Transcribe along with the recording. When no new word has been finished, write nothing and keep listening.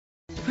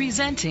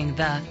Presenting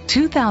the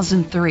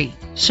 2003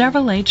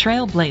 Chevrolet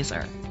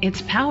TrailBlazer.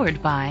 It's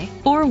powered by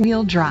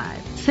four-wheel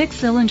drive,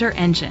 six-cylinder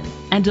engine,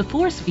 and a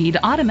four-speed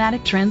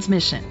automatic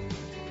transmission.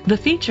 The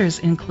features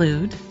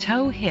include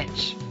tow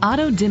hitch,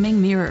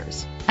 auto-dimming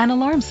mirrors, an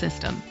alarm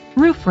system,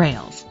 roof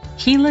rails,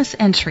 keyless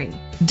entry,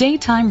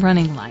 daytime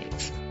running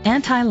lights,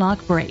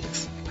 anti-lock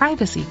brakes,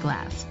 privacy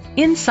glass.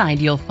 Inside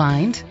you'll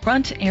find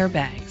front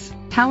airbags,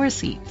 power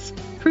seats,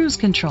 cruise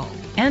control,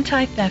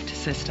 anti-theft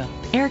system,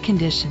 air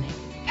conditioning,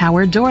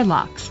 power door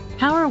locks,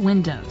 power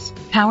windows,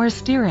 power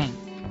steering,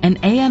 an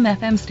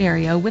AM/FM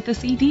stereo with a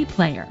CD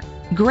player.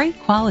 Great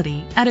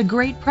quality at a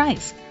great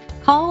price.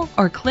 Call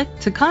or click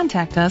to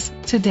contact us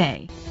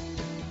today.